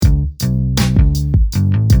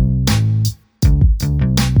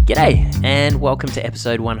G'day, and welcome to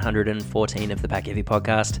episode 114 of the Pack Heavy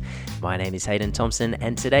podcast. My name is Hayden Thompson,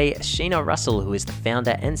 and today Sheena Russell, who is the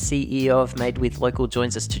founder and CEO of Made with Local,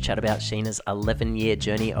 joins us to chat about Sheena's 11-year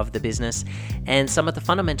journey of the business and some of the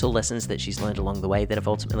fundamental lessons that she's learned along the way that have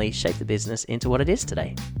ultimately shaped the business into what it is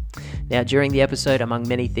today. Now, during the episode, among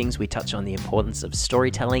many things, we touch on the importance of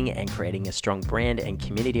storytelling and creating a strong brand and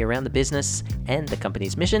community around the business and the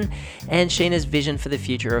company's mission, and Sheena's vision for the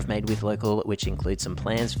future of Made with Local, which includes some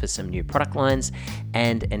plans for some new product lines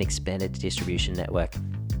and an expanded distribution network.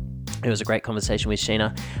 It was a great conversation with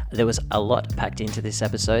Sheena. There was a lot packed into this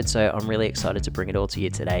episode, so I'm really excited to bring it all to you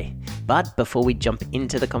today. But before we jump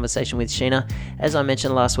into the conversation with Sheena, as I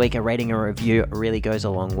mentioned last week, a rating or review really goes a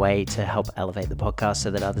long way to help elevate the podcast so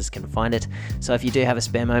that others can find it. So if you do have a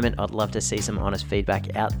spare moment, I'd love to see some honest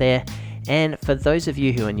feedback out there. And for those of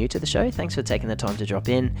you who are new to the show, thanks for taking the time to drop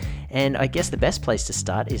in. And I guess the best place to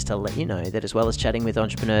start is to let you know that as well as chatting with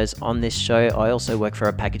entrepreneurs on this show, I also work for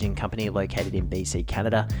a packaging company located in BC,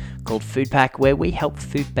 Canada, called Foodpack, where we help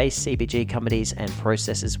food-based CPG companies and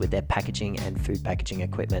processors with their packaging and food packaging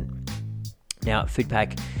equipment. Now, at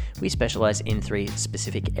Foodpack, we specialize in three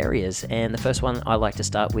specific areas, and the first one I like to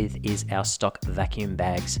start with is our stock vacuum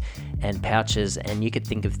bags and pouches, and you could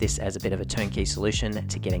think of this as a bit of a turnkey solution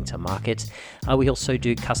to getting to market. We also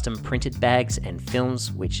do custom printed bags and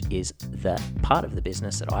films, which is the part of the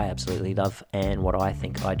business that I absolutely love and what I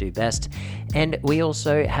think I do best. And we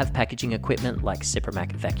also have packaging equipment like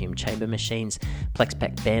Cipromac vacuum chamber machines,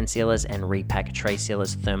 PlexPack band sealers, and Repack tray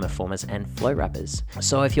sealers, thermoformers, and flow wrappers.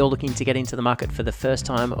 So if you're looking to get into the market for the first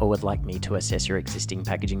time or would like me to assess your existing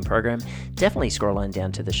packaging program, definitely scroll on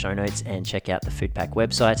down to the show notes and check out the Foodpack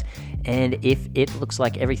website. And if it looks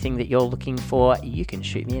like everything that you're looking for, you can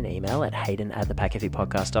shoot me an email at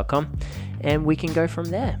hayden@thepackeavypodcast.com and we can go from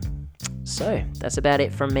there. So that's about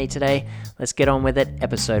it from me today. Let's get on with it.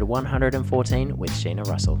 Episode 114 with Sheena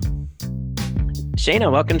Russell.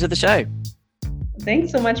 Sheena, welcome to the show.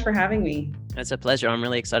 Thanks so much for having me. It's a pleasure. I'm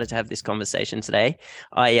really excited to have this conversation today.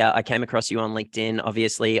 I came across you on LinkedIn.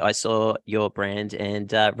 Obviously, I saw your brand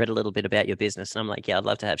and read a little bit about your business. And I'm like, yeah, I'd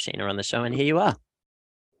love to have Sheena on the show. And here you are.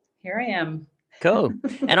 Here I am. Cool.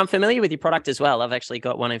 And I'm familiar with your product as well. I've actually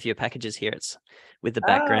got one of your packages here. It's with the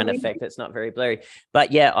background effect. It's not very blurry.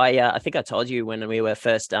 But yeah, I think I told you when we were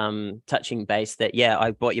first touching base that, yeah,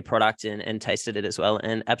 I bought your product and tasted it as well.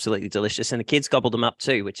 And absolutely delicious. And the kids gobbled them up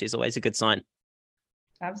too, which is always a good sign.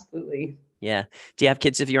 Absolutely. Yeah. Do you have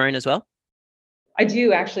kids of your own as well? I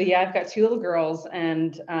do actually. Yeah, I've got two little girls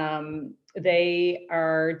and they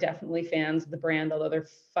are definitely fans of the brand, although they're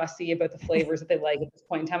fussy about the flavors that they like at this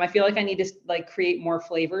point in time. I feel like I need to like create more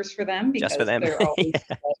flavors for them because just for them. They're always Yeah.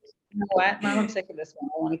 like, you know what, Mom, I'm sick of this one.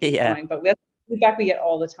 I want to keep Yeah. going. But the feedback we get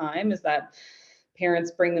all the time is that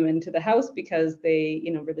parents bring them into the house because they,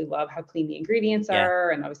 really love how clean the ingredients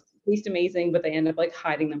are and obviously they taste amazing, but they end up like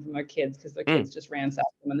hiding them from their kids because their kids just ransack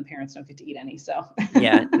them and the parents don't get to eat any. So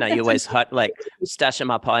yeah, no, you always like stash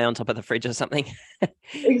them up high on top of the fridge or something.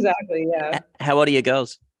 Exactly. Yeah. How old are your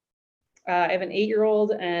girls? I have an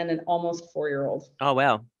 8-year-old and an almost 4-year-old. Oh,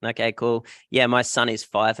 wow. Okay, cool. Yeah, my son is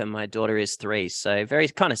 5 and my daughter is 3. So very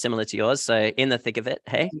kind of similar to yours. So in the thick of it,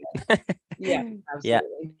 hey? Yeah, absolutely. Yeah.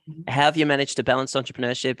 How have you managed to balance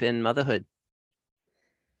entrepreneurship and motherhood?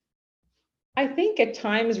 I think at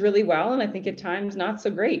times really well, and I think at times not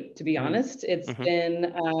so great, to be honest. It's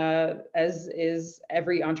been, as is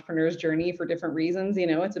every entrepreneur's journey for different reasons,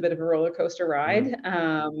 it's a bit of a roller coaster ride.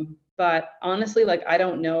 But honestly, like I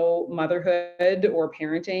don't know motherhood or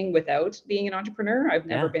parenting without being an entrepreneur. I've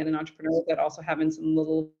never been an entrepreneur without also having some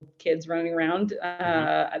little kids running around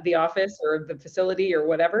at the office or the facility or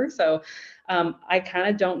whatever. So I kind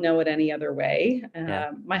of don't know it any other way.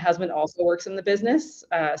 My husband also works in the business.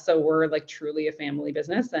 So we're like truly a family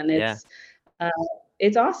business and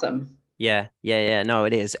it's awesome. Yeah. No,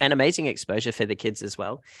 it is. And amazing exposure for the kids as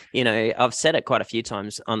well. I've said it quite a few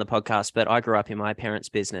times on the podcast, but I grew up in my parents'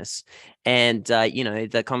 business and,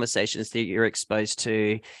 the conversations that you're exposed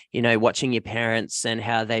to, watching your parents and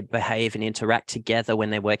how they behave and interact together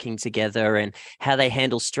when they're working together and how they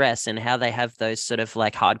handle stress and how they have those sort of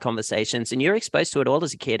like hard conversations. And you're exposed to it all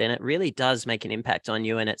as a kid. And it really does make an impact on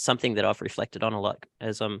you. And it's something that I've reflected on a lot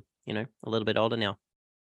as I'm, a little bit older now.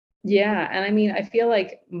 Yeah. And I mean, I feel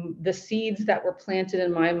like the seeds that were planted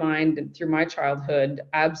in my mind through my childhood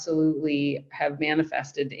absolutely have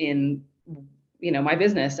manifested in, my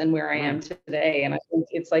business and where I am today. And I think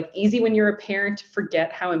it's like easy when you're a parent to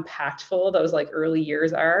forget how impactful those like early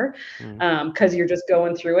years are because you're just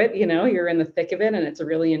going through it, you're in the thick of it and it's a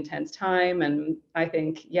really intense time. And I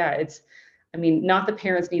think, not that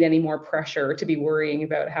parents need any more pressure to be worrying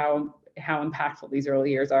about how how impactful these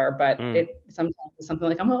early years are. But Mm. it sometimes is something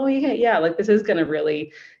like, oh yeah, like this is going to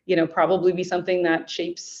really, probably be something that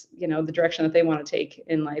shapes, the direction that they want to take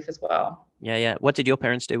in life as well. Yeah, yeah. What did your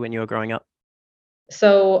parents do when you were growing up?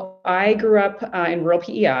 So I grew up in rural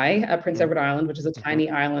PEI, Prince Mm. Edward Island, which is a Hmm. tiny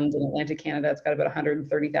island in Atlantic Canada. It's got about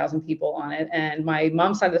 130,000 people on it. And my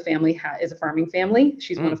mom's side of the family is a farming family.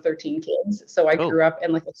 She's one Mm. of 13 kids. So I Cool. grew up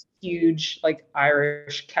in like a huge, like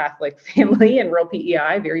Irish Catholic family in rural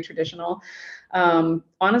PEI, very traditional.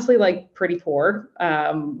 Honestly, like pretty poor.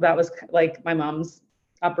 That was like my mom's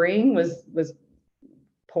upbringing was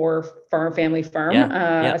poor family farm, Yeah.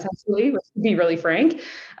 Yeah. essentially, to be really frank.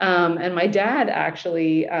 And my dad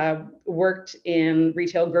actually worked in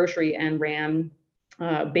retail grocery and ran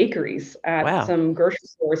bakeries at Wow. some grocery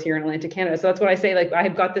stores here in Atlantic Canada. So that's what I say. Like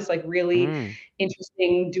I've got this like really Mm.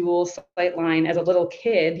 interesting dual sight line as a little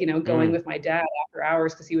kid, going Mm. with my dad after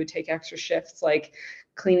hours because he would take extra shifts, like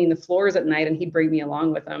cleaning the floors at night, and he'd bring me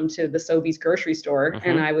along with him to the Sobeys grocery store,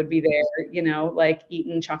 and Hmm. I would be there, like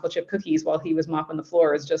eating chocolate chip cookies while he was mopping the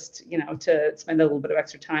floors, just to spend a little bit of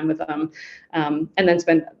extra time with him, and then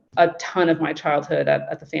spend a ton of my childhood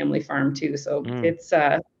at the family farm too. So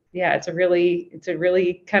Mm. yeah, it's a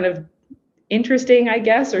really kind of interesting, I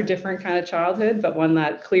guess, or different kind of childhood, but one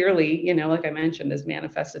that clearly, like I mentioned, is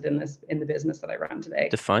manifested in the business that I run today.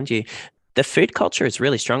 Defined you. The food culture is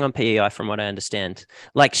really strong on PEI, from what I understand.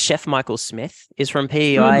 Like Chef Michael Smith is from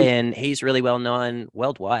PEI, Mhm. and he's really well known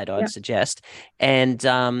worldwide, I'd Yeah. suggest. And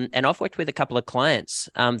I've worked with a couple of clients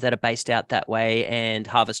that are based out that way and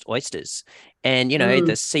harvest oysters. And Mm.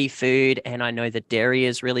 the seafood, and I know the dairy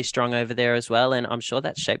is really strong over there as well. And I'm sure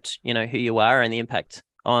that shaped who you are and the impact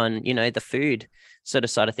on the food sort of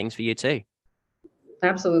side of things for you too.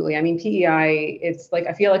 Absolutely. I mean, PEI, it's like,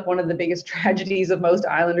 I feel like one of the biggest tragedies of most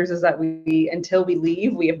islanders is that until we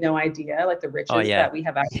leave, we have no idea like the Oh riches yeah. that we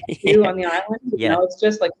have access to Yeah. on the island. Yeah. It's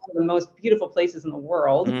just like one of the most beautiful places in the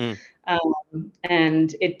world. Mm.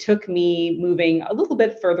 And it took me moving a little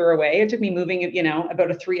bit further away. It took me moving, about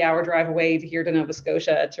a 3-hour drive away to here to Nova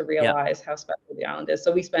Scotia to Yeah. realize how special the island is.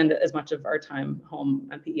 So we spend as much of our time home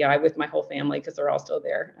on PEI with my whole family because they're all still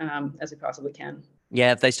there, as we possibly can. Yeah.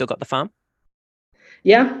 Have they still got the farm?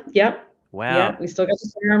 Yeah, yeah, yeah. Wow. We still got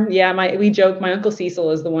the farm. Yeah, we joke. My uncle Cecil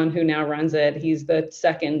is the one who now runs it. He's the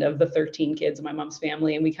second of the 13 kids in my mom's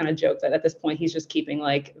family, and we kind of joke that at this point he's just keeping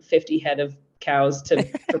like 50 head of cows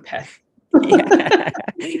for pets. Yeah.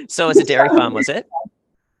 So it's a dairy farm, was it?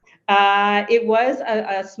 It was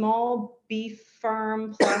a small beef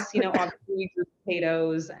farm, plus, obviously we grew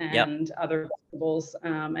potatoes Yep. and other vegetables,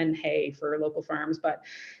 and hay for local farms. But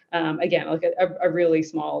again, like a really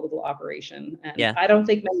small little operation. And Yeah. I don't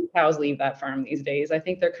think many cows leave that farm these days. I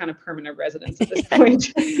think they're kind of permanent residents at this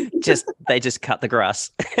point. They just cut the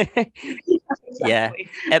grass. Yeah. Exactly.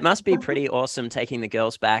 It must be pretty awesome taking the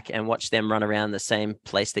girls back and watch them run around the same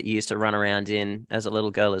place that you used to run around in as a little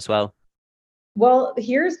girl as well. Well,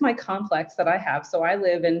 here's my complex that I have. So I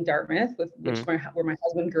live in Dartmouth, Mm. where my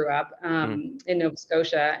husband grew up, Mm. in Nova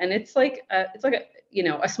Scotia, and it's like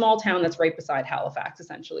a small town that's right beside Halifax,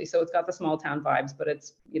 essentially. So it's got the small town vibes, but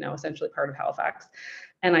it's essentially part of Halifax.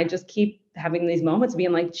 And I just keep having these moments,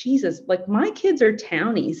 being like, Jesus, like my kids are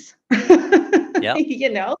townies, Yep.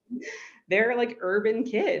 you know they're like urban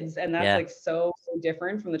kids, and that's Yeah. like so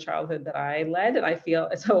different from the childhood that I led. And I feel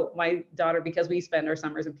so my daughter, because we spend our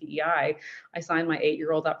summers in PEI, I signed my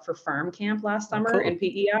 8-year-old up for farm camp last Oh, summer in cool.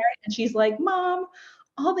 PEI, and she's like, Mom,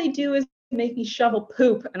 all they do is make me shovel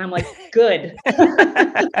poop. And I'm like, good.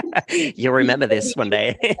 You'll remember this one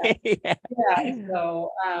day. Yeah. Yeah,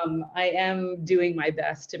 so I am doing my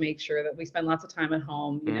best to make sure that we spend lots of time at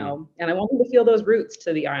home, Mm. and I want them to feel those roots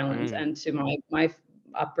to the island Mm. and to my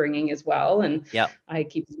upbringing as well. And Yep. I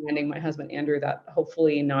keep reminding my husband Andrew that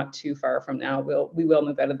hopefully not too far from now we will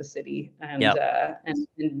move out of the city and Yep.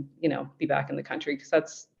 be back in the country,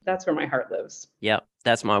 because that's where my heart lives. Yep.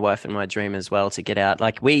 That's my wife and my dream as well, to get out.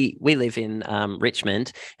 Like we live in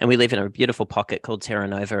Richmond, and we live in a beautiful pocket called Terra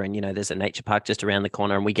Nova, and there's a nature park just around the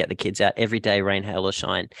corner, and we get the kids out every day, rain, hail, or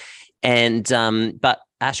shine. And but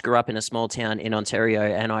Ash grew up in a small town in Ontario,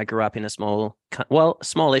 and I grew up in a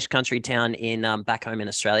smallish country town in back home in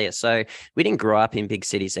Australia. So we didn't grow up in big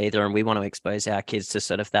cities either, and we want to expose our kids to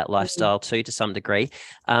sort of that lifestyle too, to some degree.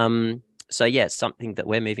 So yeah, it's something that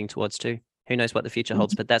we're moving towards too. Who knows what the future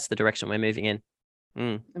holds, but that's the direction we're moving in.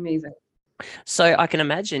 Mm. Amazing. So I can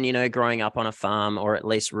imagine, growing up on a farm, or at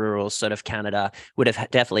least rural sort of Canada, would have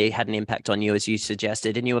definitely had an impact on you, as you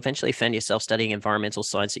suggested. And you eventually found yourself studying environmental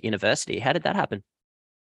science at university. How did that happen?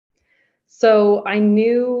 So I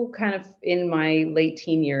knew kind of in my late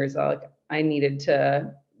teen years, like I needed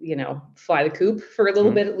to, fly the coop for a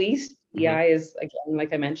little Mm. bit at least. EI is, again,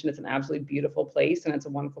 like I mentioned, it's an absolutely beautiful place and it's a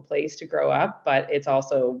wonderful place to grow up, but it's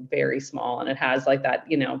also very small and it has like that,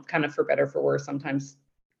 kind of for better for worse, sometimes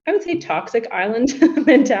I would say toxic island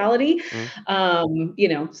mentality.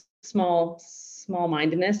 Small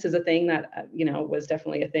mindedness is a thing that, was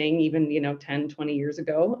definitely a thing even, 10, 20 years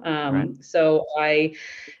ago. Right. So I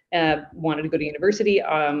wanted to go to university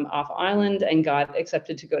off island and got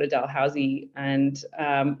accepted to go to Dalhousie, and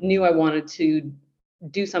knew I wanted to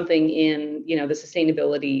do something in, the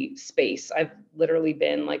sustainability space. I've literally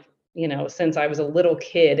been like, since I was a little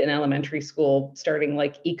kid in elementary school, starting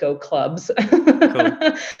like eco clubs.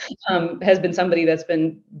 Cool. Has been somebody that's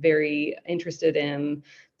been very interested in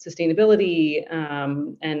sustainability,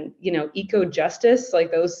 and eco justice, like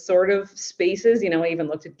those sort of spaces. I even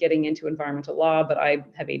looked at getting into environmental law, but I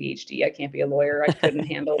have ADHD. I can't be a lawyer. I couldn't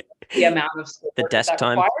handle the amount of schoolwork The desk that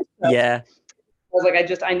time. requires. So Yeah. I was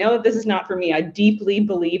like, I know this is not for me. I deeply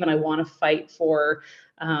believe and I want to fight for,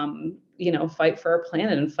 fight for our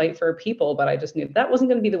planet and fight for our people. But I just knew that wasn't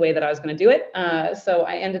going to be the way that I was going to do it. So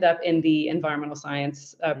I ended up in the environmental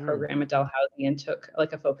science program at Dalhousie and took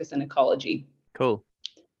like a focus in ecology. Cool.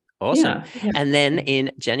 Awesome. Yeah. And then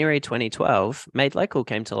in January 2012, Made Local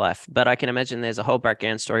came to life. But I can imagine there's a whole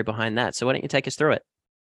background story behind that. So why don't you take us through it?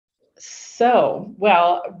 So,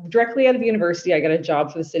 well, directly out of university, I got a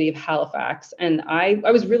job for the city of Halifax. And I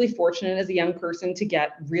was really fortunate as a young person to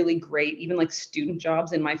get really great, even like student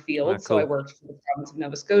jobs in my field. Oh, cool. So I worked for the province of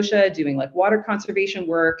Nova Scotia doing like water conservation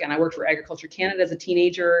work. And I worked for Agriculture Canada as a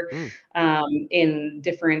teenager in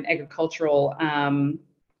different agricultural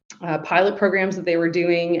pilot programs that they were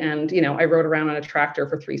doing. And, I rode around on a tractor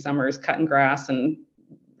for 3 summers, cutting grass and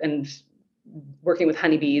working with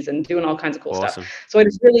honeybees and doing all kinds of cool stuff. So I had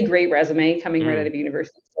a really great resume coming right out of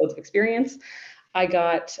university, loads of experience. I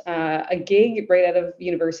got a gig right out of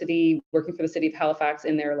university working for the city of Halifax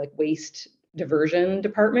in their like waste diversion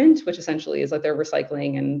department, which essentially is like their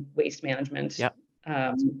recycling and waste management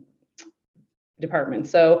department.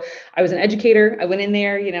 So I was an educator. I went in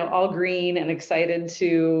there, all green and excited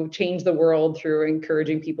to change the world through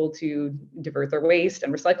encouraging people to divert their waste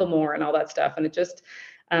and recycle more and all that stuff. And it just,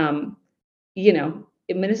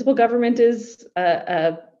 municipal government is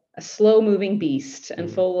a slow moving beast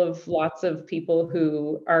and full of lots of people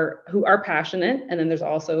who are passionate. And then there's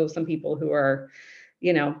also some people who are,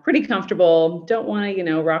 pretty comfortable, don't want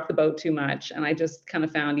to, rock the boat too much. And I just kind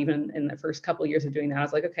of found even in the first couple of years of doing that, I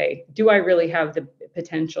was like, okay, do I really have the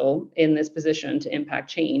potential in this position to impact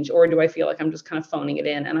change? Or do I feel like I'm just kind of phoning it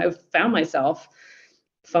in? And I found myself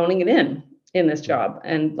phoning it in this job.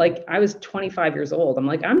 And like, I was 25 years old. I'm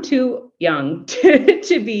like, I'm too young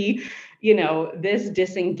to be, this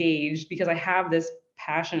disengaged, because I have this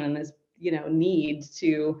passion and this, need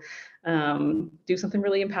to do something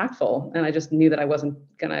really impactful. And I just knew that I wasn't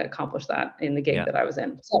going to accomplish that in the gig that I was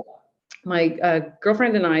in. So my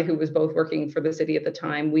girlfriend and I, who was both working for the city at the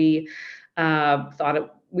time, we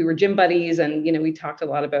we were gym buddies, and we talked a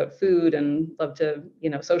lot about food and loved to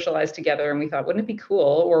socialize together. And we thought, wouldn't it be cool,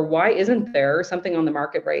 or why isn't there something on the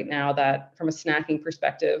market right now that, from a snacking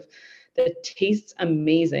perspective, that tastes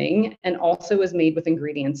amazing and also is made with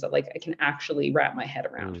ingredients that like I can actually wrap my head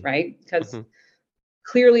around, right? Because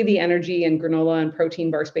clearly the energy and granola and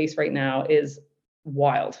protein bar space right now is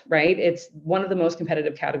wild, right? It's one of the most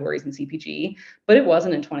competitive categories in CPG, but it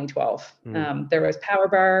wasn't in 2012. There was Power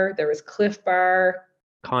Bar, there was Cliff Bar,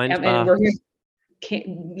 Kind Bar.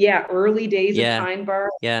 Early days of Kind Bar.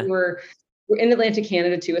 Yeah. We're in Atlantic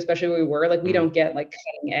Canada too, especially where we were. Like, we don't get like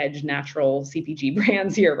cutting edge natural CPG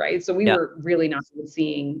brands here, right? So we were really not even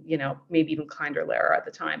seeing, maybe even Kind or Lara at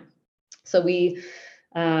the time. So we,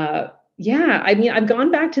 I've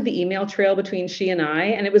gone back to the email trail between she and I,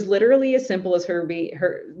 and it was literally as simple as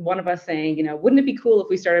one of us saying, wouldn't it be cool if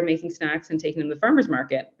we started making snacks and taking them to the farmer's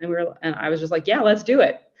market? And I was just like, yeah, let's do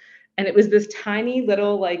it. And it was this tiny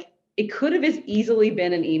little, like, it could have as easily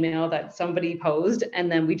been an email that somebody posed,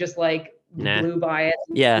 and then we just like blew by it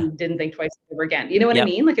and didn't think twice ever again. You know what I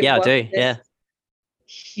mean? Like, it wasn't this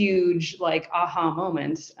huge like aha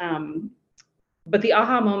moment. But the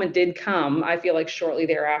aha moment did come, I feel like, shortly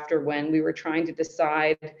thereafter, when we were trying to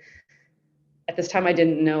decide. At this time, I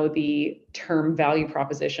didn't know the term value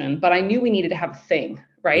proposition, but I knew we needed to have a thing,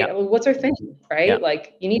 right? Well, what's our thing, right?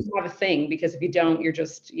 Like, you need to have a thing, because if you don't, you're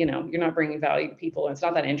just, you're not bringing value to people, and it's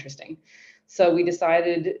not that interesting. So we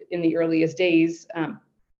decided in the earliest days,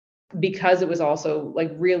 because it was also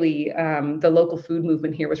like really, the local food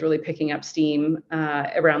movement here was really picking up steam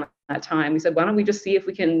around that time. We said, why don't we just see if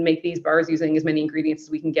we can make these bars using as many ingredients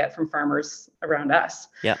as we can get from farmers around us?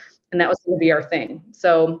 And that was going to be our thing.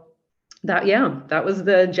 So that was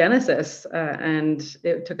the genesis. And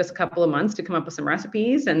it took us a couple of months to come up with some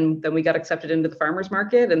recipes. And then we got accepted into the farmer's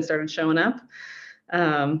market and started showing up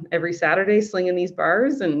every Saturday, slinging these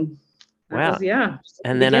bars. And that Wow. was, yeah, just the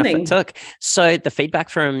And then off it beginning. took. So the feedback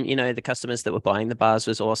from, the customers that were buying the bars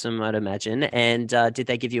was awesome, I'd imagine. And did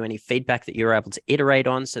they give you any feedback that you were able to iterate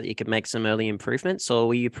on so that you could make some early improvements, or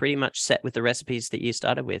were you pretty much set with the recipes that you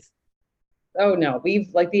started with? Oh no, we've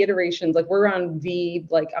like the iterations, like we're on V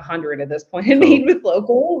like 100 at this point in Cool. Made with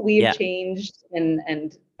Local. We've Yeah. changed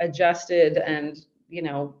and adjusted and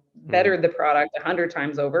Mm, bettered the product 100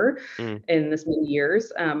 times over mm, in this many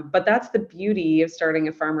years. But that's the beauty of starting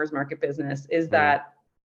a farmers market business, is mm, that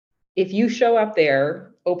if you show up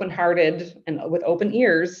there open-hearted and with open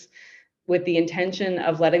ears, with the intention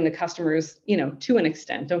of letting the customers, to an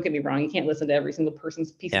extent, don't get me wrong, you can't listen to every single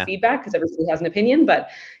person's piece of yeah. feedback because everybody has an opinion, but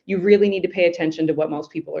you really need to pay attention to what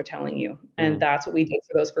most people are telling you. And Mm, that's what we did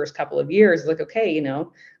for those first couple of years. Like, okay,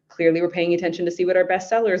 clearly we're paying attention to see what our best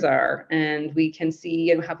sellers are, and we can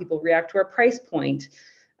see how people react to our price point.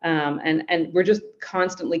 And we're just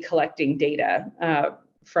constantly collecting data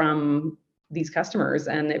from these customers,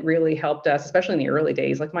 and it really helped us, especially in the early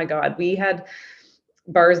days. Like, my God, we had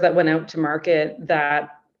bars that went out to market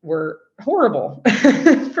that were horrible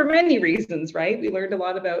for many reasons, right? We learned a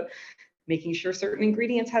lot about making sure certain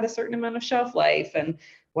ingredients had a certain amount of shelf life and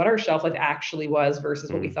what our shelf life actually was versus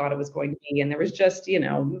what we mm, thought it was going to be. And there was just,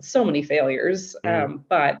 so many failures. mm.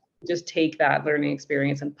 But just take that learning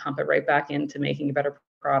experience and pump it right back into making a better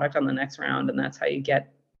product on the next round. And that's how you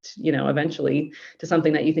get, eventually to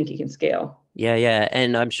something that you think you can scale. Yeah, yeah.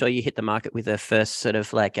 And I'm sure you hit the market with the first sort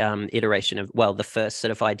of like iteration of, well, the first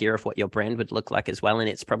sort of idea of what your brand would look like as well. And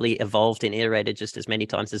it's probably evolved and iterated just as many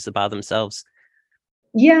times as the bar themselves.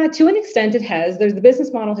 Yeah, to an extent it has. The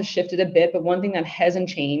business model has shifted a bit, but one thing that hasn't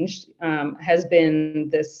changed has been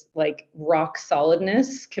this like rock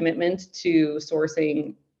solidness commitment to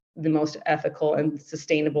sourcing the most ethical and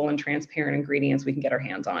sustainable and transparent ingredients we can get our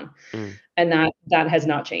hands on. Mm, And that has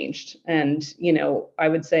not changed. And, I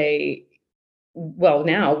would say, well,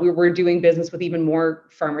 now we're doing business with even more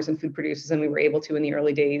farmers and food producers than we were able to in the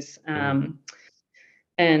early days. mm,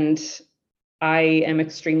 And I am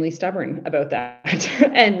extremely stubborn about that.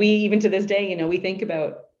 And we, even to this day, we think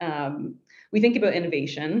about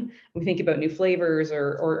innovation, we think about new flavors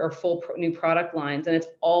or full new product lines, and it's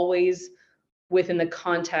always within the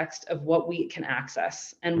context of what we can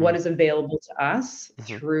access and what mm, is available to us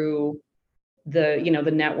mhm, through the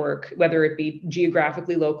network, whether it be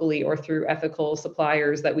geographically, locally, or through ethical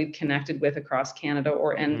suppliers that we've connected with across Canada,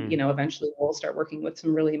 or and mm. eventually we'll start working with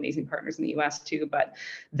some really amazing partners in the US too. But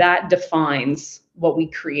that defines what we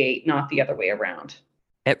create, not the other way around.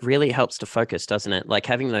 It really helps to focus, doesn't it? Like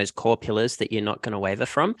having those core pillars that you're not going to waver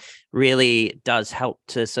from really does help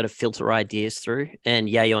to sort of filter ideas through and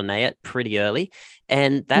yay or nay it pretty early.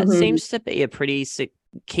 And that Mhm. seems to be a pretty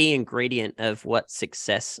key ingredient of what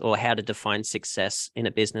success, or how to define success in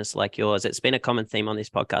a business like yours. It's been a common theme on this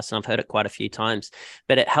podcast and I've heard it quite a few times,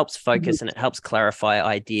 but it helps Mhm. focus and it helps clarify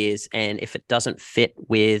ideas. And if it doesn't fit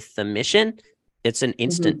with the mission, it's an Mhm.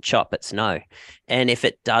 instant chop. It's no. And if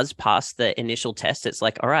it does pass the initial test, it's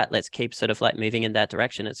like, all right, let's keep sort of like moving in that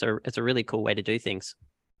direction. It's a really cool way to do things.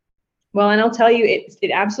 Well, and I'll tell you,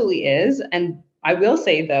 it absolutely is. And I will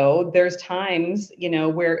say though, there's times,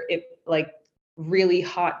 where it like really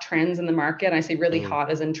hot trends in the market. And I say really Mm. hot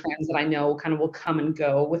as in trends that I know kind of will come and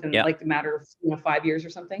go within Yeah. like the matter of 5 years or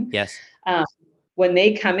something. Yes. Um, when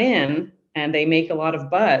they come in and they make a lot of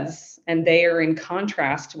buzz, and they are in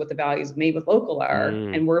contrast to what the values of Made with Local are,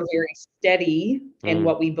 Mm. and we're very steady in Mm.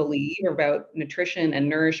 what we believe about nutrition and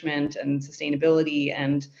nourishment and sustainability,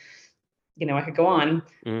 and I could go on.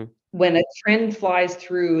 Mm. When a trend flies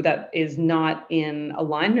through that is not in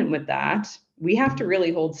alignment with that, we have to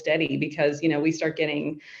really hold steady, because we start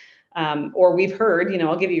getting or we've heard,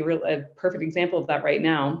 I'll give you a perfect example of that right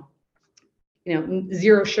now.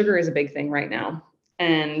 Zero sugar is a big thing right now,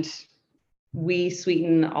 and we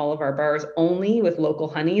sweeten all of our bars only with local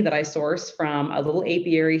honey that I source from a little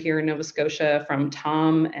apiary here in Nova Scotia, from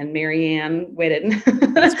Tom and Marianne Whitten.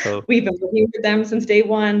 That's cool. We've been working with them since day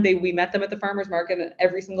one. We met them at the farmers market, and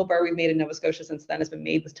every single bar we've made in Nova Scotia since then has been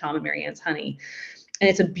made with Tom and Marianne's honey. And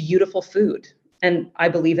it's a beautiful food. And I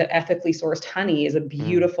believe that ethically sourced honey Mm. is a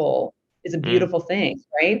Mm. beautiful thing,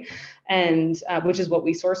 right? And which is what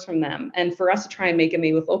we source from them. And for us to try and make a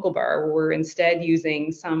Made with Local bar, where we're instead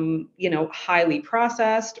using some, highly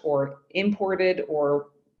processed or imported or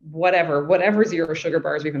whatever zero sugar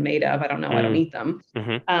bars we've been made of. I don't know. I don't Mm. eat them.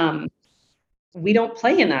 Mm-hmm. Um, we don't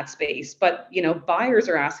play in that space, but buyers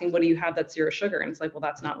are asking, what do you have that's zero sugar? And it's like, well,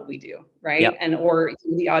 that's not what we do, right? Yep. And or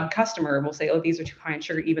the odd customer will say, oh, these are too high in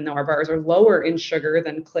sugar, even though our bars are lower in sugar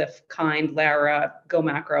than Cliff, Kind, Lara, Go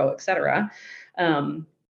Macro, etc.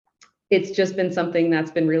 It's just been something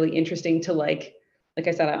that's been really interesting to like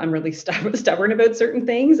I said, I'm really stubborn about certain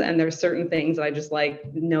things, and there's certain things that I just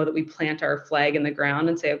like know that we plant our flag in the ground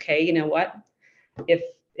and say, okay, you know what?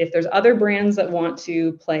 If there's other brands that want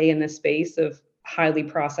to play in this space of highly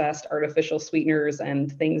processed artificial sweeteners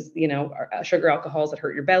and things, sugar alcohols that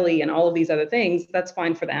hurt your belly and all of these other things, that's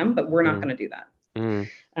fine for them, but we're not going to do that.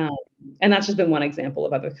 And that's just been one example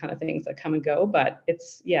of other kind of things that come and go. But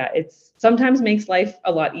it's sometimes makes life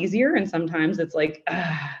a lot easier, and sometimes it's like,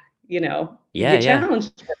 you get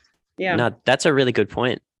challenged. Yeah. No, that's a really good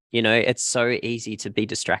point. It's so easy to be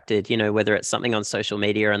distracted, whether it's something on social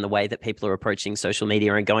media and the way that people are approaching social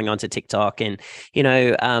media and going onto TikTok and,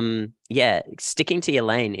 sticking to your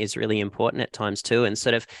lane is really important at times too. And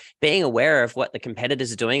sort of being aware of what the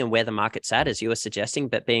competitors are doing and where the market's at, as you were suggesting,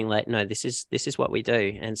 but being like, no, this is what we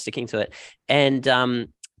do, and sticking to it. And,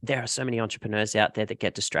 there are so many entrepreneurs out there that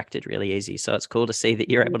get distracted really easy. So it's cool to see that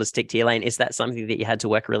you're able to stick to your lane. Is that something that you had to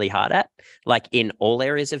work really hard at, like in all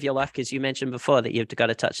areas of your life? Because you mentioned before that you've got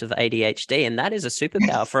a touch of ADHD, and that is a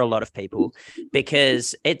superpower for a lot of people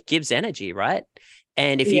because it gives energy, right?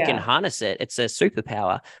 And if you can harness it, it's a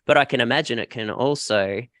superpower. But I can imagine it can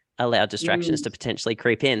also allow distractions to potentially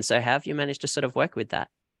creep in. So how have you managed to sort of work with that?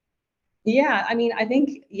 Yeah, I mean, I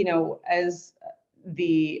think, as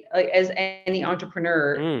any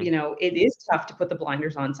entrepreneur, it is tough to put the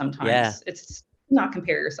blinders on sometimes. Yeah. It's not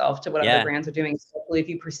compare yourself to what other brands are doing, especially if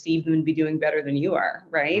you perceive them to be doing better than you are,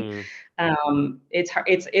 right?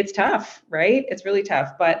 It's tough, right? It's really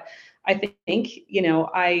tough. But I think,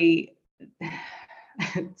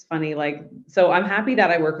 it's funny, so I'm happy that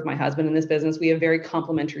I work with my husband in this business. We have very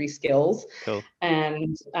complementary skills. Cool.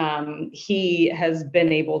 And he has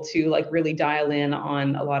been able to really dial in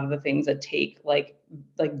on a lot of the things that take like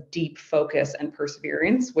deep focus and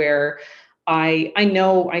perseverance, where I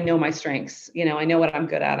know my strengths. I know what I'm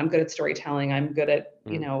good at. I'm good at storytelling. I'm good at,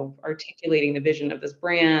 articulating the vision of this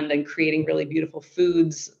brand and creating really beautiful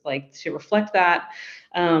foods to reflect that.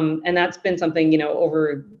 And that's been something,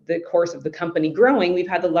 over the course of the company growing, we've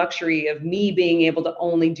had the luxury of me being able to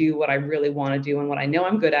only do what I really want to do and what I know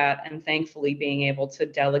I'm good at. And thankfully being able to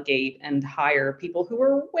delegate and hire people who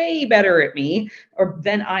are way better at me or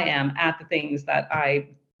than I am at the things that I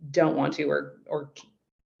don't want to or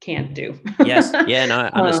can't do. Yes. Yeah, no,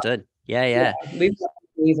 understood. Yeah. We've got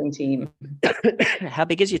an amazing team. How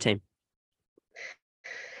big is your team?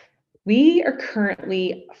 We are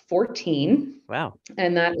currently 14. Wow.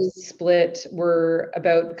 And that is split. We're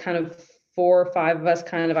about kind of 4 or 5 of us,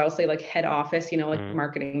 kind of, I'll say head office,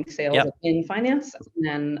 marketing, sales, in finance. And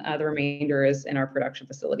then the remainder is in our production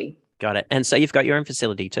facility. Got it. And so you've got your own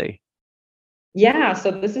facility too. Yeah,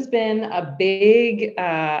 so this has been a big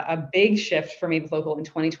shift for Made with Local in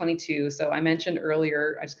 2022. So I mentioned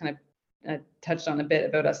earlier, I just kind of touched on a bit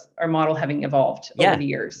about our model having evolved over the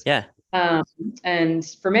years. Yeah. And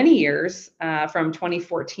for many years, from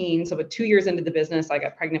 2014, so about 2 years into the business, I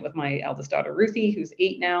got pregnant with my eldest daughter, Ruthie, who's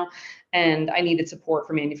 8 now, and I needed support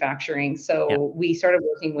for manufacturing. So we started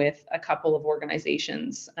working with a couple of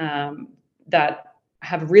organizations that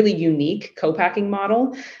have a really unique co-packing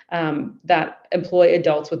model that employ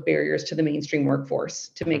adults with barriers to the mainstream workforce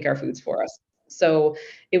to make our foods for us. So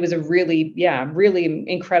it was a really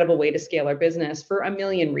incredible way to scale our business for a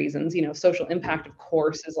million reasons. Social impact, of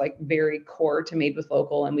course, is very core to Made with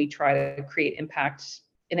Local, and we try to create impact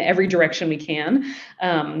in every direction we can.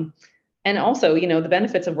 And also, the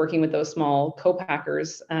benefits of working with those small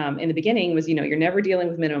co-packers in the beginning was, you're never dealing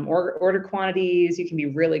with minimum order quantities. You can be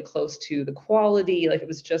really close to the quality. It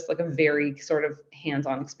was just a very sort of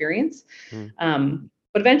hands-on experience.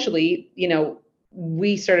 But eventually,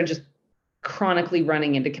 we started just chronically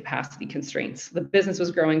running into capacity constraints. The business was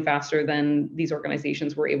growing faster than these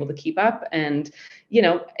organizations were able to keep up. And,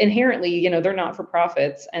 inherently, they're not for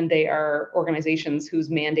profits, and they are organizations who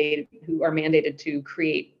are mandated to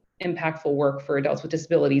create impactful work for adults with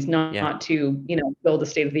disabilities, not to, build a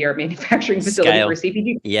state-of-the-art manufacturing facility for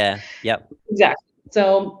CPG. Yeah. Yep. Exactly.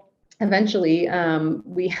 So eventually,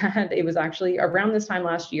 it was actually around this time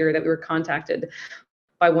last year that we were contacted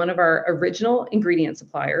by one of our original ingredient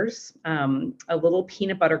suppliers, a little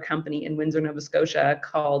peanut butter company in Windsor, Nova Scotia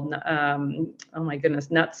called,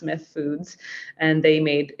 Nutsmith Foods. And when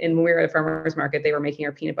we were at a farmer's market, they were making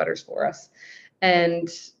our peanut butters for us. And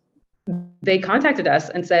they contacted us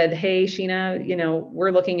and said, hey, Sheena, we're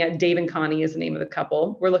looking at Dave and Connie is the name of the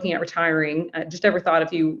couple. We're looking at retiring. Just ever thought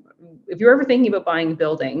if if you're ever thinking about buying a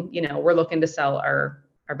building, we're looking to sell our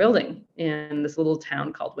building in this little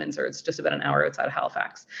town called Windsor. It's just about an hour outside of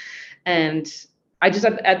Halifax. And I just,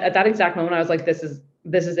 at that exact moment, I was like, this is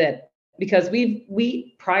it. Because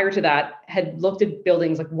we prior to that had looked at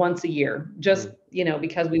buildings like once a year, just,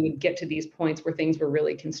 because we would get to these points where things were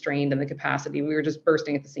really constrained in the capacity. We were just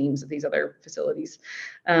bursting at the seams at these other facilities.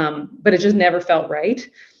 But it just never felt right.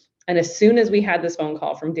 And as soon as we had this phone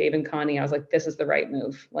call from Dave and Connie, I was like, this is the right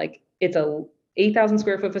move. Like, it's a 8,000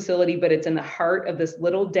 square foot facility, but it's in the heart of this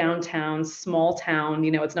little downtown, small town.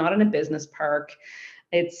 It's not in a business park.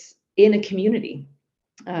 It's in a community.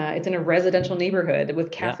 It's in a residential neighborhood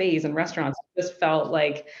with cafes and restaurants. It just felt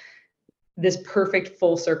like this perfect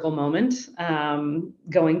full circle moment,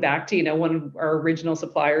 going back to, one of our original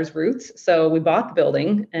suppliers' roots. So we bought the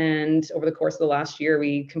building, and over the course of the last year,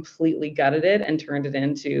 we completely gutted it and turned it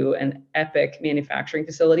into an epic manufacturing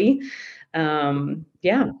facility.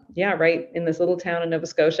 Right in this little town in Nova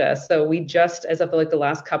Scotia. So we just, as of like the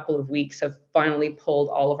last couple of weeks, have finally pulled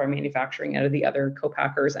all of our manufacturing out of the other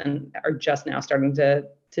co-packers and are just now starting to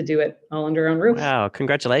do it all under our own roof. Wow,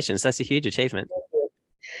 congratulations. That's a huge achievement.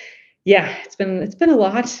 Yeah, it's been a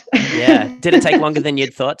lot. Yeah. Did it take longer than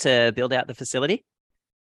you'd thought to build out the facility?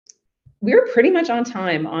 We were pretty much on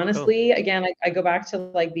time, honestly. Cool. Again, I go back to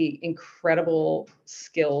like the incredible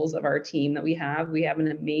skills of our team that we have. We have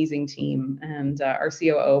an amazing team, and our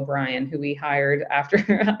COO, Brian, who we hired after,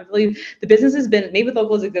 I believe the business has been, Made with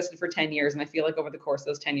Local has existed for 10 years. And I feel like over the course of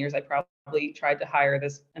those 10 years, I probably tried to hire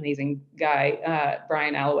this amazing guy,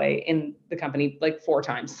 Brian Alloway, in the company like 4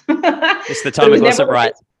 times. Just the timing wasn't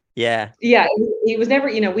right. Yeah. Yeah. He was never,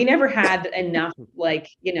 we never had enough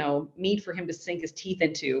meat for him to sink his teeth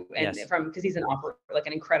into, and because he's an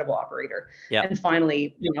incredible operator. Yeah. And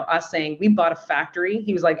finally, us saying we bought a factory,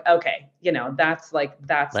 he was like, okay, that's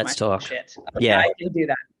Let's my talk. shit. Okay, yeah. I can do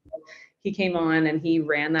that. He came on and he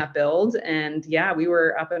ran that build, and we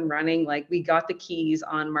were up and running. Like, we got the keys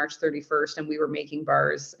on March 31st and we were making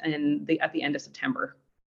bars at the end of September.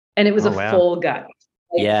 And it was full gut.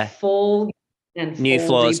 Full and new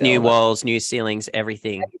floors, rebuild. New walls, new ceilings,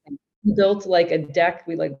 everything. We built like a deck.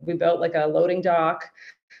 We built like a loading dock,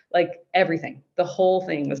 like everything. The whole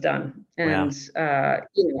thing was done. And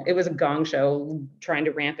it was a gong show trying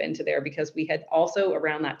to ramp into there, because we had also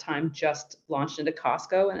around that time just launched into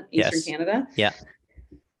Costco in Eastern Canada. Yeah.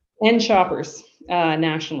 And Shoppers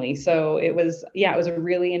nationally. So it was a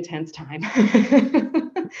really intense time.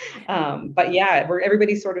 But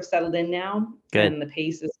everybody's sort of settled in now. Good. And the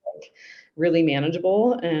pace is like really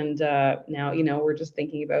manageable. And now, we're just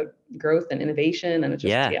thinking about growth and innovation, and it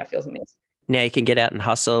just, it feels amazing. Now you can get out and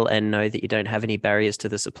hustle and know that you don't have any barriers to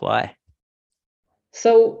the supply.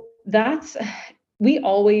 So we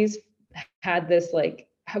always had this, like,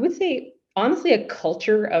 I would say, honestly, a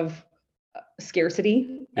culture of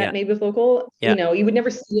scarcity at Made with Local. Yeah. You would never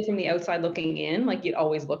see it from the outside looking in. Like, it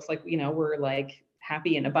always looks like, we're like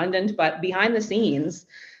happy and abundant, but behind the scenes,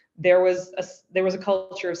 there was a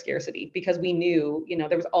culture of scarcity, because we knew,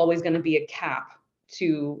 there was always going to be a cap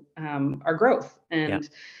to our growth. And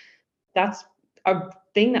that's a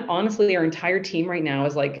thing that honestly our entire team right now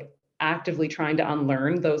is like actively trying to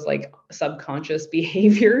unlearn, those like subconscious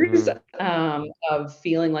behaviors of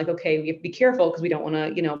feeling like, okay, we have to be careful because we don't want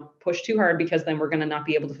to, push too hard, because then we're going to not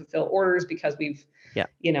be able to fulfill orders because we've,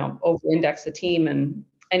 over-indexed the team. And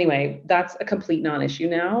anyway, that's a complete non-issue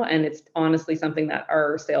now. And it's honestly something that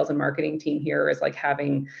our sales and marketing team here is like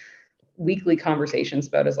having weekly conversations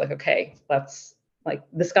about, is like, okay, let's, like,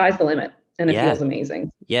 the sky's the limit. And it feels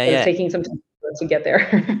amazing. Yeah. It's taking some time to get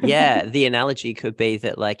there. Yeah. The analogy could be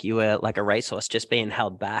that, like, you were like a racehorse just being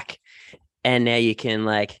held back, and now you can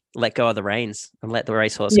like let go of the reins and let the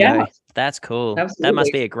racehorse go. That's cool. Absolutely. That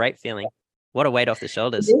must be a great feeling. What a weight off the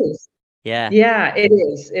shoulders. It is. Yeah. Yeah, it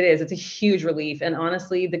is. It is. It's a huge relief. And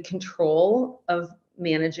honestly, the control of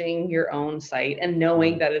managing your own site and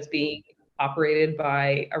knowing that it's being operated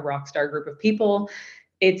by a rock star group of people,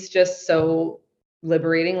 it's just so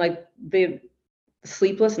liberating. Like, the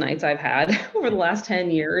sleepless nights I've had over the last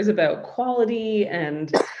 10 years about quality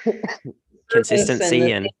and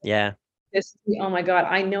consistency oh my God,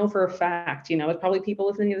 I know for a fact, it's probably people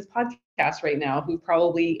listening to this podcast right now who've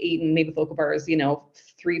probably eaten Made with Local bars,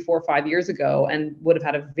 3, 4, 5 years ago, and would have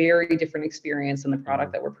had a very different experience in the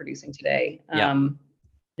product that we're producing today. And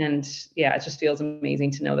it just feels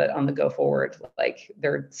amazing to know that on the go forward, like,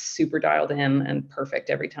 they're super dialed in and perfect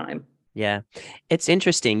every time. Yeah. It's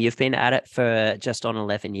interesting. You've been at it for just on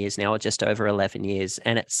 11 years now, or just over 11 years.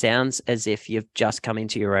 And it sounds as if you've just come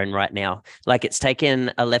into your own right now. Like, it's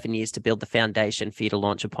taken 11 years to build the foundation for you to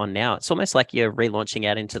launch upon now. It's almost like you're relaunching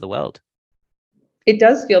out into the world. It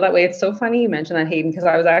does feel that way. It's so funny you mentioned that, Hayden, because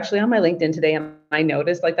I was actually on my LinkedIn today and I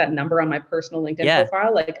noticed like that number on my personal LinkedIn Yeah,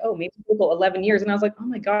 profile, like, oh, maybe people 11 years. And I was like, oh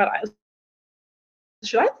my God,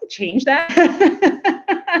 should I change that?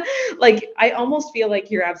 Like, I almost feel like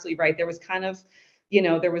you're absolutely right. There was kind of,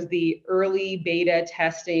 there was the early beta yeah,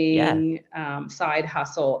 testing side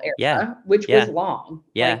hustle yeah, era, which was yeah, long.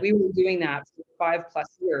 Like yeah. we were doing that for 5+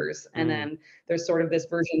 years. And Mm, then there's sort of this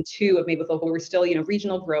version two of Maybe with Local, where we're still,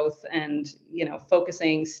 regional growth and,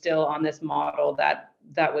 focusing still on this model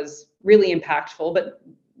that was really impactful, but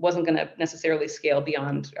wasn't going to necessarily scale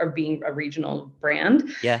beyond or being a regional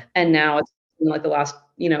brand. yeah, And now it's in like the last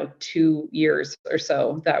 2 years or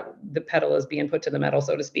so that the pedal is being put to the metal,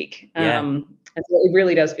 so to speak. yeah. And so it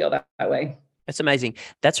really does feel that way. It's amazing.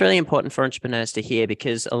 That's really important for entrepreneurs to hear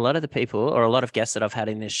because a lot of the people or a lot of guests that I've had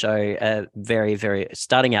in this show are very, very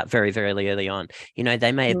starting out very, very early on.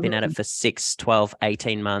 They may have been at it Mhm. for 6, 12,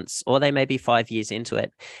 18 months, or they may be 5 years into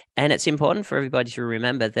it. And it's important for everybody to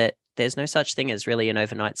remember that there's no such thing as really an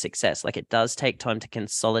overnight success. Like it does take time to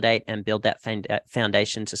consolidate and build that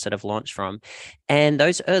foundation to sort of launch from. And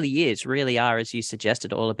those early years really are, as you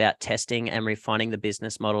suggested, all about testing and refining the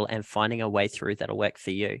business model and finding a way through that'll work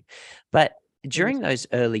for you. But during those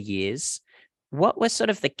early years, what were sort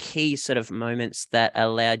of the key sort of moments that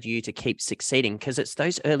allowed you to keep succeeding? Because it's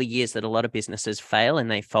those early years that a lot of businesses fail and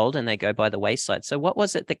they fold and they go by the wayside. So what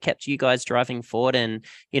was it that kept you guys driving forward and,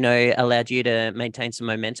 allowed you to maintain some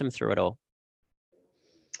momentum through it all?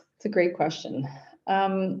 It's a great question.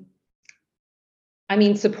 Um, I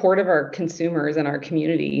mean, support of our consumers and our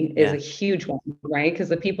community is a Yeah. huge one, right? Because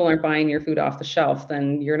if people aren't buying your food off the shelf,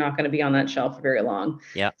 then you're not going to be on that shelf for very long.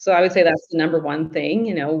 Yeah. So I would say that's the number one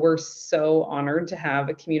thing. We're so honored to have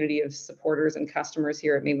a community of supporters and customers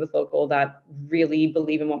here at Made with Local that really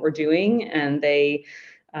believe in what we're doing, and they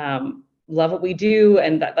love what we do.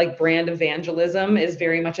 And that, like, brand evangelism is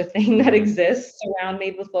very much a thing that Mm, exists around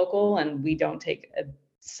Made with Local, and we don't take a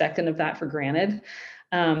second of that for granted.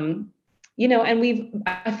 Um, and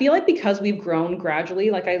I feel like because we've grown gradually,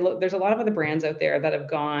 like there's a lot of other brands out there that have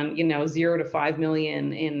gone, 0 to 5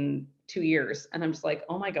 million in 2 years. And I'm just like,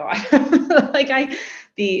 oh my God. Like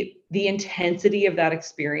the intensity of that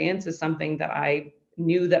experience is something that I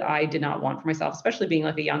knew that I did not want for myself, especially being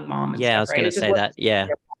like a young mom and yeah, I stuff, was right? going It to just say wasn't, that. Yeah.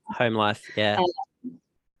 Home life. Yeah.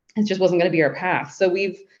 it just wasn't going to be our path. So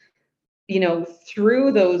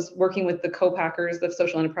through those working with the co-packers, the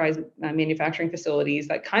social enterprise manufacturing facilities,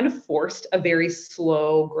 that kind of forced a very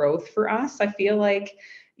slow growth for us. I feel like,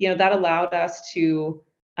 that allowed us to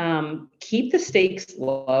keep the stakes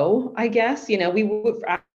low, I guess. We would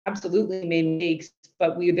absolutely made mistakes,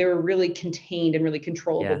 but they were really contained and really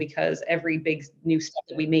controllable Yeah. because every big new step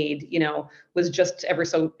that we made, was just ever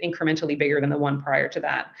so incrementally bigger than the one prior to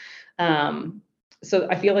that. Um, so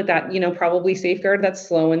I feel like that, probably safeguarded that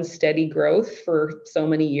slow and steady growth for so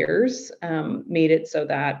many years, made it so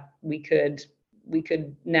that we could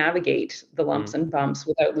navigate the Mm. lumps and bumps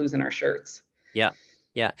without losing our shirts. Yeah.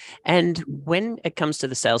 Yeah. And when it comes to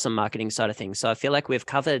the sales and marketing side of things, so I feel like we've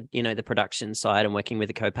covered, the production side and working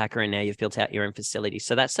with a co-packer, and now you've built out your own facility.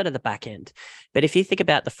 So that's sort of the back end. But if you think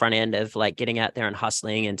about the front end of like getting out there and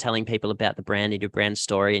hustling and telling people about the brand and your brand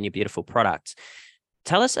story and your beautiful product,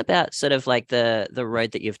 tell us about sort of like the road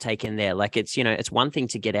that you've taken there. Like it's one thing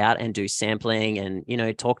to get out and do sampling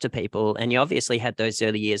and, talk to people. And you obviously had those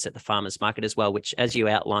early years at the farmers market as well, which as you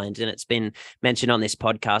outlined, and it's been mentioned on this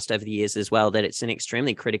podcast over the years as well, that it's an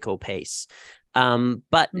extremely critical piece. But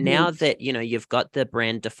Mhm. now that, you've got the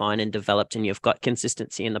brand defined and developed and you've got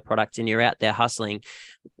consistency in the product and you're out there hustling,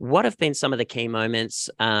 what have been some of the key moments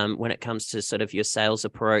when it comes to sort of your sales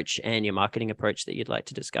approach and your marketing approach that you'd like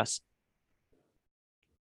to discuss?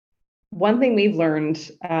 One thing we've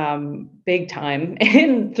learned big time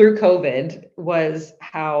in through COVID was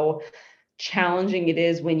how challenging it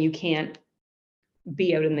is when you can't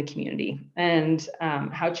be out in the community, and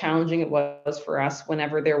how challenging it was for us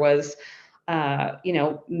whenever there was,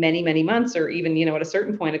 many months, or even, at a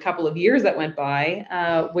certain point, a couple of years that went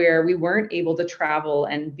by, where we weren't able to travel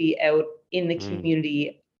and be out in the Mm,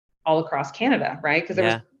 community all across Canada, right? Because there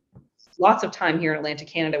was yeah. lots of time here in Atlantic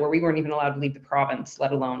Canada where we weren't even allowed to leave the province,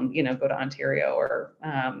 let alone, go to Ontario or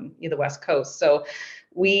the West Coast. So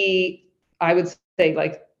I would say,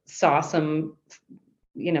 like, saw some,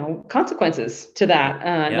 consequences to that,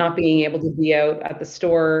 Yep. not being able to be out at the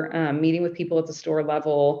store, meeting with people at the store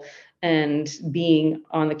level, and being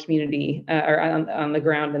on the community, or on the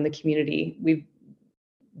ground in the community.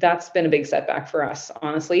 that's been a big setback for us,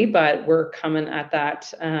 honestly, but we're coming at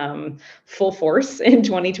that full force in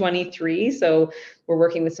 2023. So we're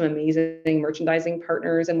working with some amazing merchandising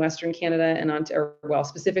partners in Western Canada and Ontario, well,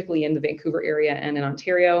 specifically in the Vancouver area and in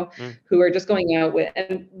Ontario, who are just going out with,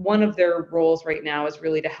 and one of their roles right now is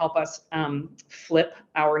really to help us flip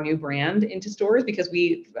our new brand into stores, because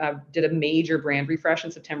we did a major brand refresh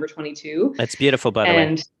in September 22. It's beautiful, by the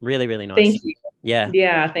way. Really, really nice. Thank you. Yeah.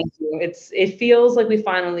 Yeah, thank you. It feels like we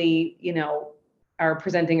finally, are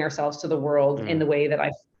presenting ourselves to the world in the way that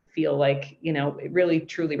I feel like, it really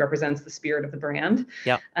truly represents the spirit of the brand.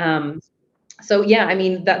 Yeah. So yeah, I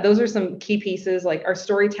mean, those are some key pieces. Like, our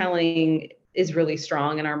storytelling is really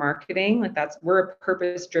strong in our marketing. Like, we're a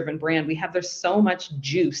purpose-driven brand. There's so much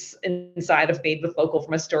juice inside of Made with Local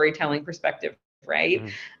from a storytelling perspective, right?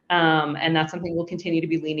 And that's something we'll continue to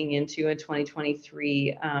be leaning into in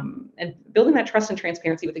 2023. And building that trust and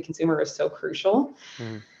transparency with the consumer is so crucial.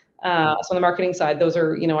 So on the marketing side, those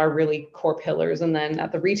are, our really core pillars. And then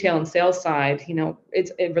at the retail and sales side,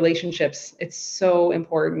 it's relationships. It's so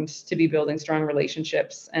important to be building strong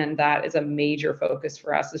relationships. And that is a major focus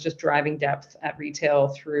for us, is just driving depth at retail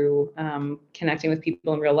through connecting with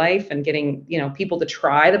people in real life and getting, people to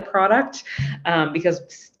try the product,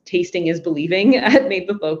 because tasting is believing at Made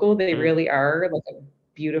with Local. They really are like a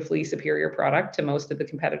beautifully superior product to most of the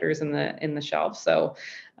competitors in the shelf. So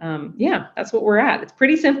yeah, that's what we're at. It's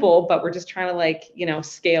pretty simple, but we're just trying to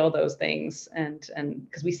scale those things, and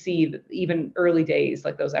because we see that even early days,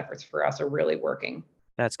 like, those efforts for us are really working.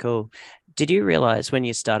 That's cool. Did you realize when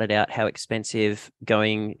you started out how expensive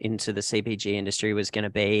going into the CPG industry was going to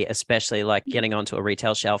be, especially like getting onto a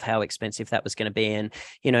retail shelf, how expensive that was going to be, and,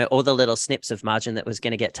 all the little snips of margin that was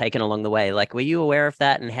going to get taken along the way? Like, were you aware of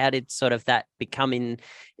that? And how did sort of that become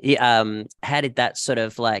how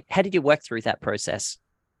did you work through that process?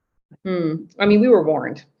 I mean, we were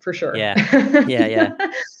warned, for sure. Yeah. Yeah.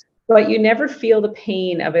 But you never feel the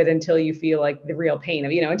pain of it until you feel like the real pain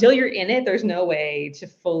of, until you're in it. There's no way to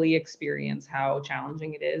fully experience how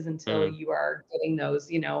challenging it is until you are getting those,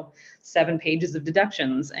 7 pages of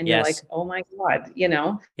deductions, and you're like, oh my God, Yeah.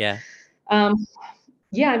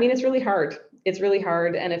 Yeah, I mean, it's really hard. It's really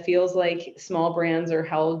hard. And it feels like small brands are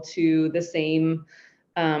held to the same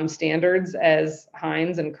standards as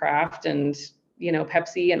Heinz and Kraft and,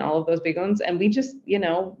 Pepsi and all of those big ones. And we just,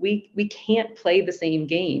 we can't play the same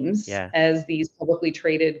games as these publicly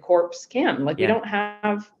traded corps can. Like, we don't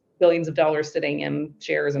have billions of dollars sitting in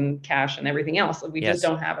shares and cash and everything else. Like, we just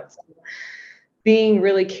don't have it. So being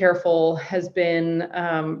really careful has been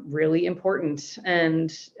really important.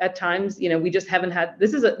 And at times, we just haven't had,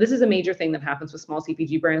 this is a major thing that happens with small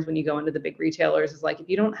CPG brands when you go into the big retailers, is like, if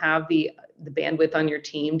you don't have the bandwidth on your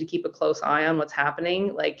team to keep a close eye on what's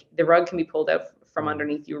happening, like, the rug can be pulled out from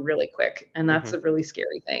underneath you really quick. And that's a really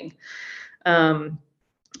scary thing.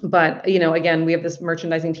 But, again, we have this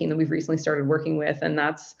merchandising team that we've recently started working with, and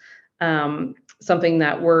that's something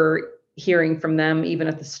that we're hearing from them, even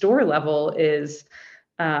at the store level, is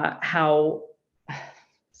how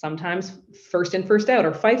sometimes first in, first out,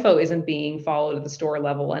 or FIFO, isn't being followed at the store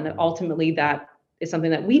level. And ultimately that is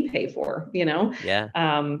something that we pay for,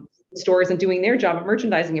 the store isn't doing their job of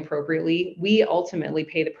merchandising appropriately. We ultimately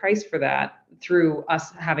pay the price for that through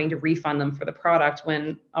us having to refund them for the product,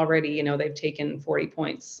 when already, they've taken 40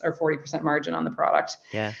 points or 40% margin on the product.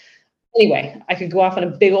 Yeah. Anyway, I could go off on a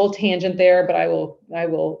big old tangent there, but I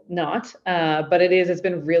will not. But it's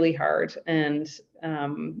been really hard. And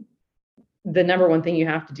the number one thing you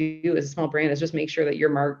have to do as a small brand is just make sure that your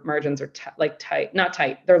margins are tight, not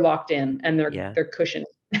tight, they're locked in, and they're cushioned.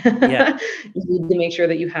 You need to make sure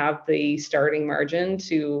that you have the starting margin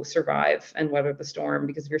to survive and weather the storm,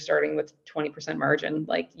 because if you're starting with 20% margin,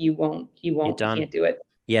 like, you can't do it.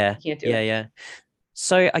 Yeah. You can't do it. Yeah.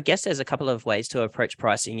 So I guess there's a couple of ways to approach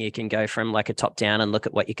pricing. You can go from like a top down and look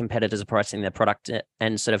at what your competitors are pricing their product at,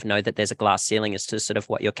 and sort of know that there's a glass ceiling as to sort of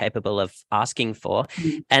what you're capable of asking for.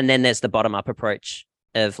 And then there's the bottom up approach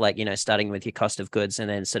of, like, starting with your cost of goods and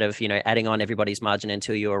then sort of, adding on everybody's margin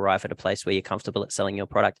until you arrive at a place where you're comfortable at selling your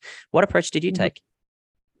product. What approach did you take?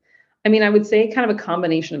 I mean, I would say kind of a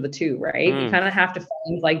combination of the two, right? You kind of have to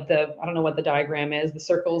find, like, I don't know what the diagram is, the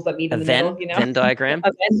circles that meet in the middle, Venn diagram. A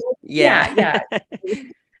Venn. Yeah.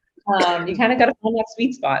 You kind of got to find that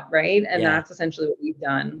sweet spot, right? And that's essentially what we've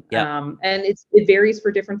done. And it varies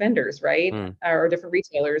for different vendors, right? Or different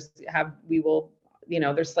retailers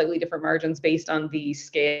there's slightly different margins based on the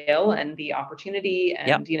scale and the opportunity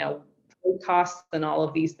and, food costs and all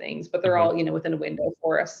of these things, but they're all, within a window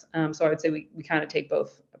for us. So I would say we kind of take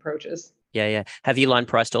both approaches. Yeah. Have you line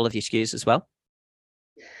priced all of your SKUs as well?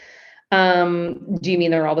 Do you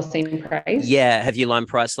mean they're all the same price? Yeah. Have you line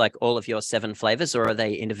priced like all of your 7 flavors, or are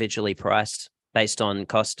they individually priced based on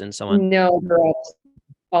cost and so on? No, they're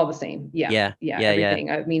all the same. Yeah. Yeah. Yeah, Yeah. Yeah.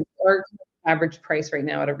 everything. I mean, our average price right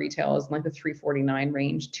now at a retail is like the 349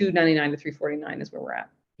 range. 299 to 349 is where we're at.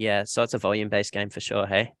 Yeah. So it's a volume based game for sure.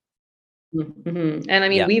 Hey. Mhm. And I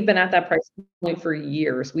mean, Yeah. we've been at that price point for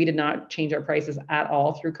years. We did not change our prices at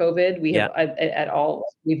all through COVID. We have Yeah. at all,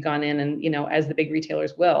 we've gone in and, as the big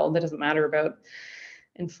retailers will, that doesn't matter about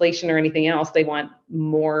inflation or anything else. They want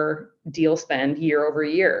more deal spend year over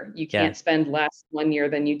year. You Yeah. can't spend less one year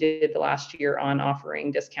than you did the last year on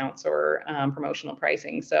offering discounts or promotional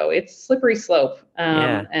pricing. So it's slippery slope.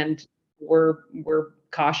 Yeah. And we're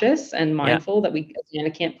cautious and Yeah. mindful that we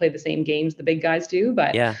again can't play the same games the big guys do,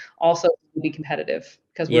 but Yeah. also be competitive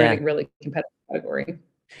because we're in Yeah. a really competitive category.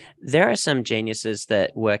 There are some geniuses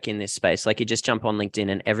that work in this space. Like you just jump on LinkedIn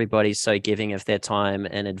and everybody's so giving of their time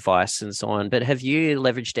and advice and so on. But have you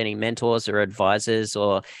leveraged any mentors or advisors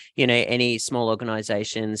or, any small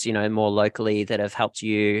organizations, more locally that have helped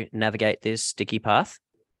you navigate this sticky path?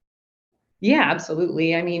 Yeah,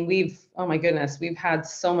 absolutely. I mean, oh my goodness, we've had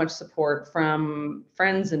so much support from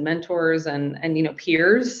friends and mentors and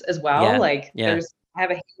peers as well. Yeah. Like Yeah. I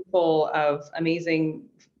have a handful of amazing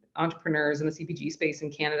entrepreneurs in the CPG space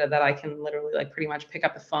in Canada that I can literally like pretty much pick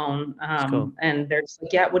up the phone It's cool. and they're just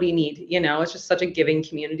like, yeah, what do you need? It's just such a giving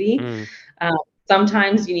community. Mm.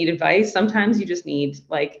 Sometimes you need advice. Sometimes you just need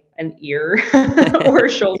like an ear or a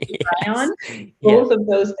shoulder to cry Yes. on. Yeah. Both of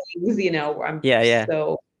those things, I'm Yeah. Yeah.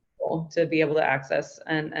 so grateful to be able to access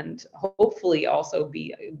and hopefully also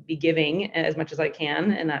be giving as much as I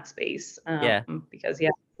can in that space. Yeah. Because yeah,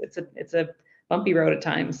 it's a bumpy road at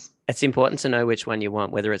times. It's important to know which one you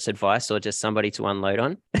want, whether it's advice or just somebody to unload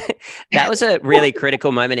on. That was a really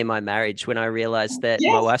critical moment in my marriage when I realized that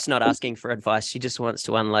my Yes. wife's not asking for advice. She just wants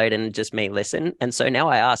to unload and just me listen. And so now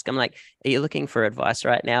I ask, I'm like, are you looking for advice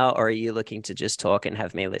right now? Or are you looking to just talk and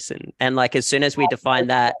have me listen? And like, as soon as we define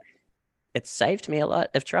that, it saved me a lot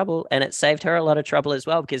of trouble and it saved her a lot of trouble as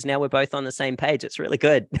well, because now we're both on the same page. It's really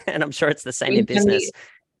good. And I'm sure it's the same in We've done business. the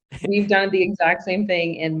we've done the exact same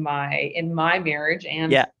thing in my marriage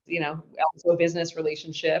and Yeah. also a business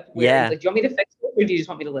relationship where he's Yeah. like, do you want me to fix it or do you just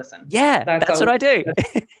want me to listen? Yeah. That's That's what always I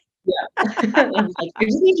do. yeah. I'm like, I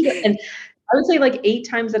just need you to, and I would say like 8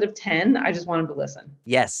 times out of 10, I just want him to listen.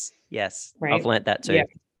 Yes. Yes. I've Right. learnt that Yeah. too.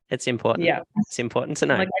 It's important. Yeah. It's important to I'm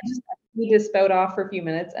know. like, I just need to spout off for a few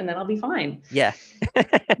minutes and then I'll be fine. Yeah.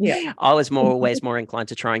 Yeah. I was always more inclined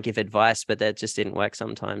to try and give advice, but that just didn't work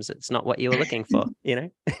sometimes. It's not what you were looking for,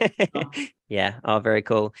 Yeah. Oh, very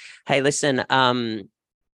cool. Hey, listen,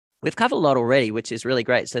 we've covered a lot already, which is really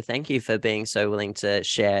great. So thank you for being so willing to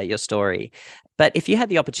share your story. But if you had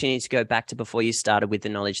the opportunity to go back to before you started with the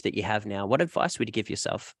knowledge that you have now, what advice would you give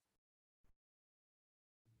yourself?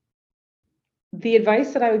 The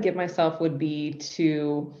advice that I would give myself would be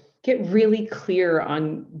to get really clear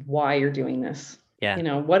on why you're doing this. Yeah.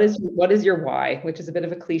 What is your why, which is a bit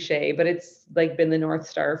of a cliche, but it's like been the North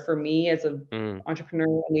Star for me as a Mm, entrepreneur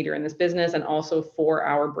and leader in this business and also for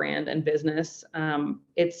our brand and business.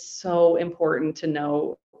 It's so important to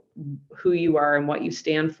know who you are and what you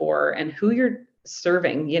stand for and who you're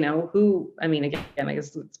serving, I mean, again, I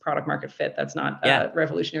guess it's product market fit. That's not yeah. a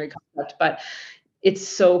revolutionary concept, but it's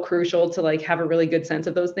so crucial to like have a really good sense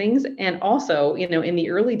of those things. And also, in the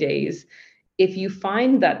early days, if you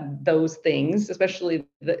find that those things, especially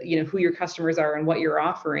who your customers are and what you're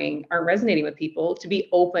offering, aren't resonating with people, to be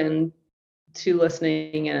open to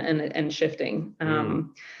listening and shifting. Mm,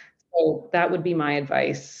 So that would be my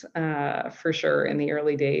advice for sure in the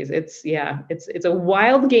early days. It's a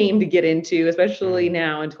wild game to get into, especially mm.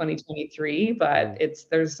 now in 2023. But Mm.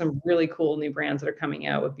 there's some really cool new brands that are coming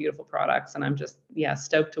out with beautiful products, and I'm just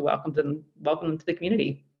stoked to welcome them to the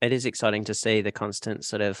community. It is exciting to see the constant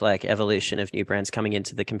sort of like evolution of new brands coming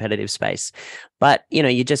into the competitive space. But,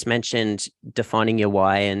 you just mentioned defining your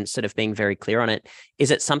why and sort of being very clear on it. Is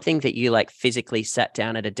it something that you like physically sat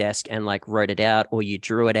down at a desk and like wrote it out, or you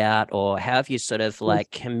drew it out, or how have you sort of like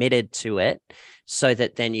committed to it so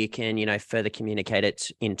that then you can, further communicate it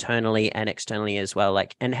internally and externally as well?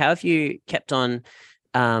 Like, and how have you kept on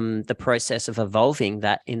the process of evolving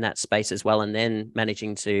that in that space as well, and then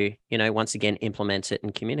managing to, once again, implement it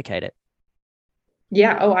and communicate it?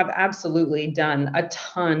 Yeah. Oh, I've absolutely done a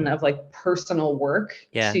ton of like personal work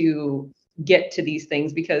Yeah. to get to these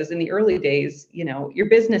things because in the early days, your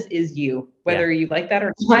business is you, Yeah. whether you like that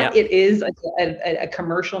or not. Yep. It is a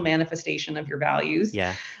commercial manifestation of your values.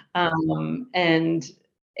 Yeah. And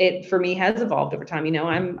it for me has evolved over time.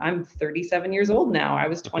 I'm 37 years old now. I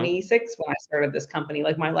was 26 when I started this company.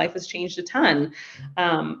 Like, my life has changed a ton.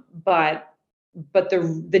 But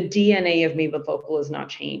the DNA of Made with Local has not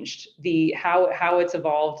changed. The how it's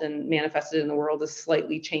evolved and manifested in the world is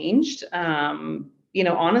slightly changed.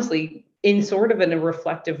 Honestly, in sort of in a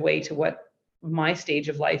reflective way to what my stage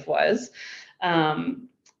of life was.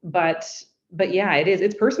 But yeah,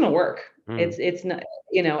 it's personal work. It's not,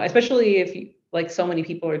 especially if you, like so many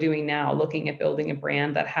people are doing now, looking at building a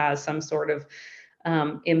brand that has some sort of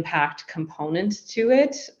impact component to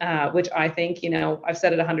it, which I think, I've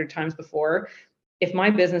said it 100 times before. If my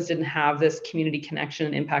business didn't have this community connection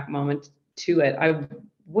and impact moment to it, I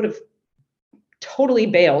would have totally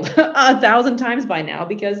bailed 1,000 times by now,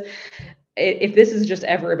 because if this is just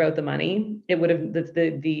ever about the money, it would have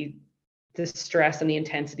the stress and the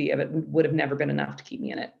intensity of it would have never been enough to keep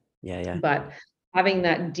me in it. Yeah. But having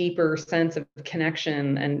that deeper sense of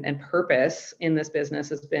connection and purpose in this business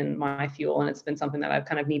has been my fuel. And it's been something that I've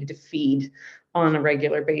kind of needed to feed on a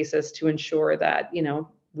regular basis to ensure that,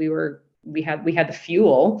 we had the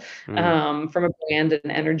fuel from a brand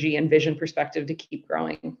and energy and vision perspective to keep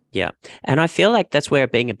growing. Yeah. And I feel like that's where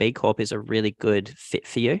being a B Corp is a really good fit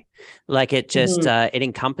for you. Like, it just, it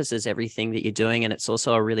encompasses everything that you're doing. And it's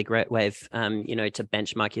also a really great way of, to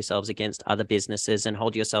benchmark yourselves against other businesses and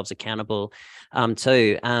hold yourselves accountable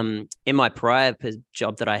too. In my prior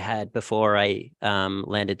job that I had before I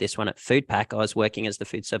landed this one at Foodpack, I was working as the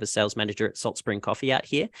food service sales manager at Salt Spring Coffee out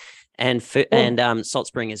here. And Salt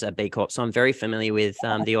Spring is a B Corp. So I'm very familiar with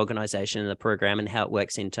the organization and the program and how it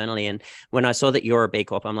works internally. And when I saw that you're a B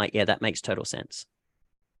Corp, I'm like, yeah, that makes total sense.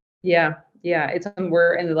 Yeah.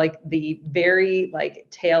 We're in like the very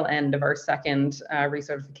tail end of our second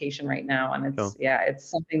recertification right now. And it's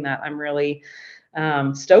something that I'm really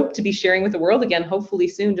stoked to be sharing with the world again, hopefully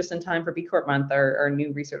soon, just in time for B Corp month, our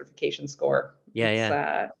new recertification score.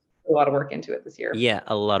 A lot of work into it this year. Yeah,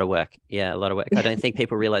 a lot of work. I don't think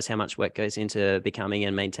people realize how much work goes into becoming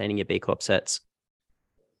and maintaining your B Corp certs.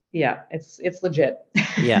 Yeah, it's legit.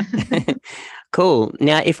 Yeah. Cool.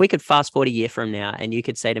 Now, if we could fast forward a year from now and you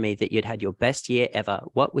could say to me that you'd had your best year ever,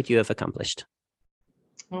 what would you have accomplished?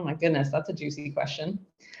 Oh my goodness, that's a juicy question.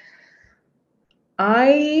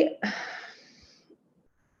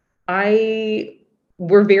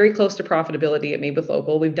 We're very close to profitability at Made with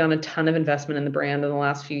Local. We've done a ton of investment in the brand in the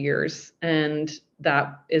last few years, and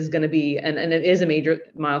that is going to be, and it is a major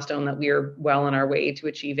milestone that we are well on our way to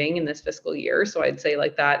achieving in this fiscal year. So I'd say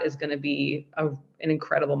that is going to be an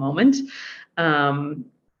incredible moment. I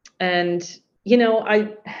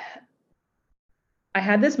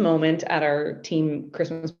had this moment at our team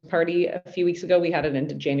Christmas party a few weeks ago. We had it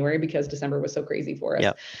into January because December was so crazy for us.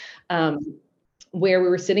 Yep. Where we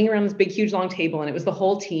were sitting around this big, huge, long table, and it was the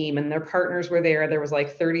whole team and their partners were there. There was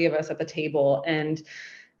 30 of us at the table. And,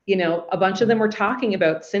 a bunch of them were talking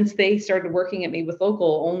about, since they started working at Made with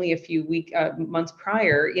Local only a few months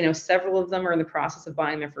prior, several of them are in the process of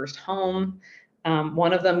buying their first home.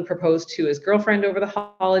 One of them proposed to his girlfriend over the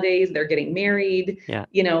holidays. They're getting married. Yeah.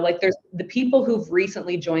 There's the people who've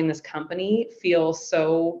recently joined this company feel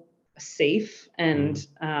so safe and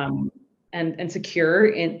secure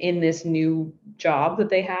in this new job that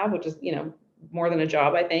they have, which is, more than a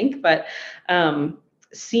job, I think. But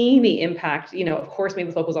seeing the impact, of course, Made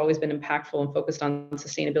with Local has always been impactful and focused on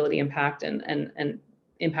sustainability impact and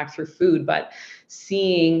impact through food, but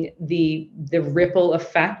seeing the ripple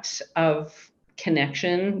effect of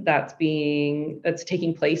connection that's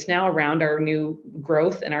taking place now around our new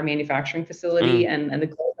growth in our manufacturing facility and the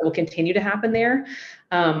growth that will continue to happen there.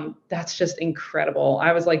 That's just incredible.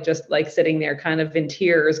 I was just sitting there kind of in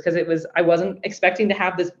tears, because I wasn't expecting to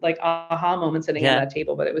have this aha moment sitting at that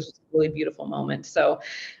table, but it was just a really beautiful moment. So,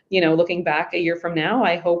 looking back a year from now,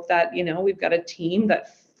 I hope that, we've got a team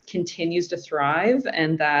that continues to thrive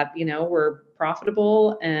and that, we're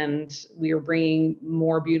profitable and we are bringing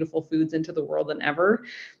more beautiful foods into the world than ever.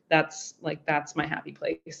 That's my happy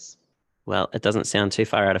place. Well, it doesn't sound too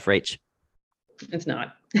far out of reach. It's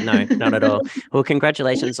not. No, not at all. Well,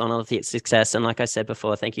 congratulations on all of the success. And like I said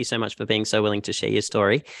before, thank you so much for being so willing to share your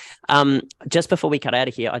story. Just before we cut out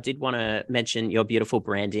of here, I did want to mention your beautiful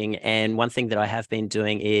branding. And one thing that I have been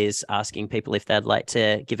doing is asking people if they'd like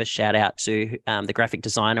to give a shout out to the graphic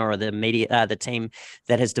designer or the team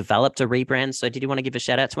that has developed a rebrand. So did you want to give a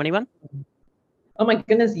shout out to anyone? Oh my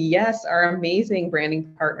goodness, yes. Our amazing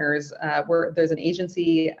branding partners. There's an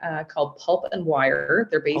agency called Pulp and Wire.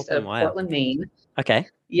 They're based out of Portland, Maine. Okay.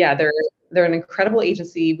 Yeah, they're an incredible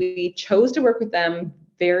agency. We chose to work with them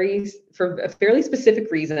for a fairly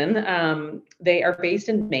specific reason. They are based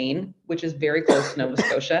in Maine, which is very close to Nova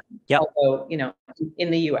Scotia. Yep. Although,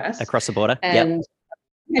 in the US. Across the border. And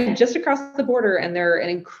just across the border, and they're an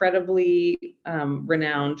incredibly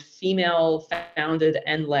renowned female founded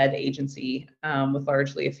and led agency with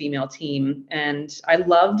largely a female team. And I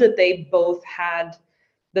loved that they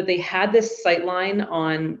had this sightline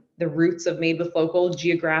on the roots of Made with Local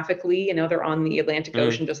geographically. You know, they're on the Atlantic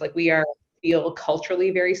Ocean, just like we are, feel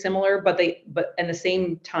culturally very similar, but at the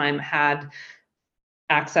same time had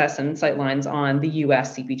access and sightlines on the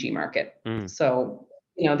US CPG market. So,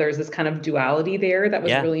 you know, there's this kind of duality there that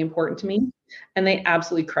was really important to me. And they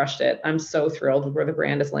absolutely crushed it. I'm so thrilled with where the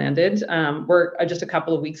brand has landed. We're just a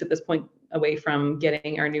couple of weeks at this point away from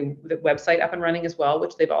getting our new website up and running as well,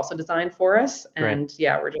 which they've also designed for us. And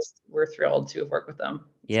we're thrilled to have worked with them.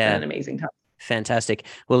 It's been an amazing time. Fantastic.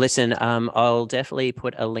 Well, listen, I'll definitely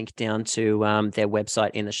put a link down to their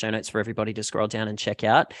website in the show notes for everybody to scroll down and check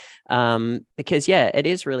out. Because, it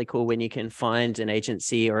is really cool when you can find an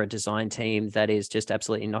agency or a design team that is just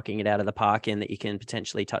absolutely knocking it out of the park and that you can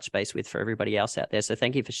potentially touch base with for everybody else out there. So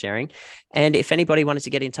thank you for sharing. And if anybody wanted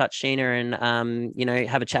to get in touch, Sheena, and,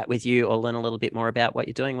 have a chat with you or learn a little bit more about what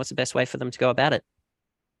you're doing, what's the best way for them to go about it?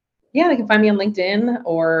 Yeah, they can find me on LinkedIn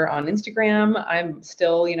or on Instagram. I'm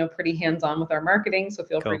still, pretty hands-on with our marketing, so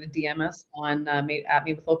feel free to DM us on at Made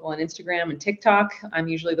with Local on Instagram and TikTok. I'm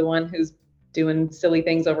usually the one who's doing silly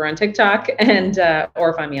things over on TikTok, and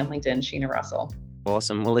or find me on LinkedIn, Sheena Russell.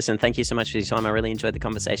 Awesome. Well, listen, thank you so much for your time. I really enjoyed the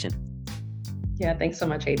conversation. Yeah, thanks so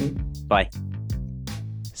much, Hayden. Bye.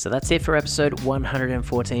 So that's it for episode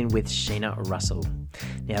 114 with Sheena Russell.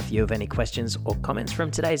 Now, if you have any questions or comments from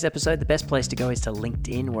today's episode, the best place to go is to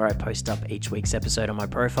LinkedIn, where I post up each week's episode on my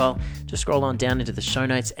profile. Just scroll on down into the show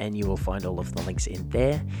notes and you will find all of the links in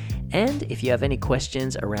there. And if you have any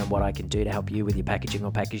questions around what I can do to help you with your packaging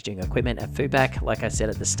or packaging equipment at Foodpack, like I said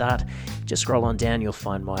at the start, just scroll on down, you'll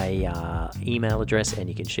find my email address and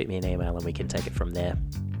you can shoot me an email and we can take it from there.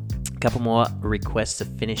 Couple more requests to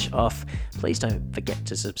finish off. Please don't forget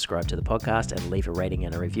to subscribe to the podcast and leave a rating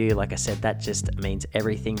and a review. Like I said, that just means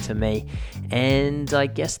everything to me. And I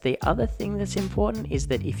guess the other thing that's important is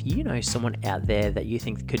that if you know someone out there that you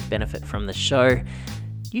think could benefit from the show,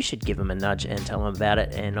 you should give them a nudge and tell them about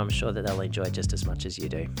it, and I'm sure that they'll enjoy it just as much as you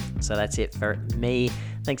do. So that's it for me.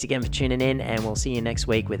 Thanks again for tuning in, and we'll see you next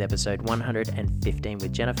week with episode 115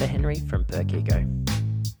 with Jennifer Henry from Perk Eco.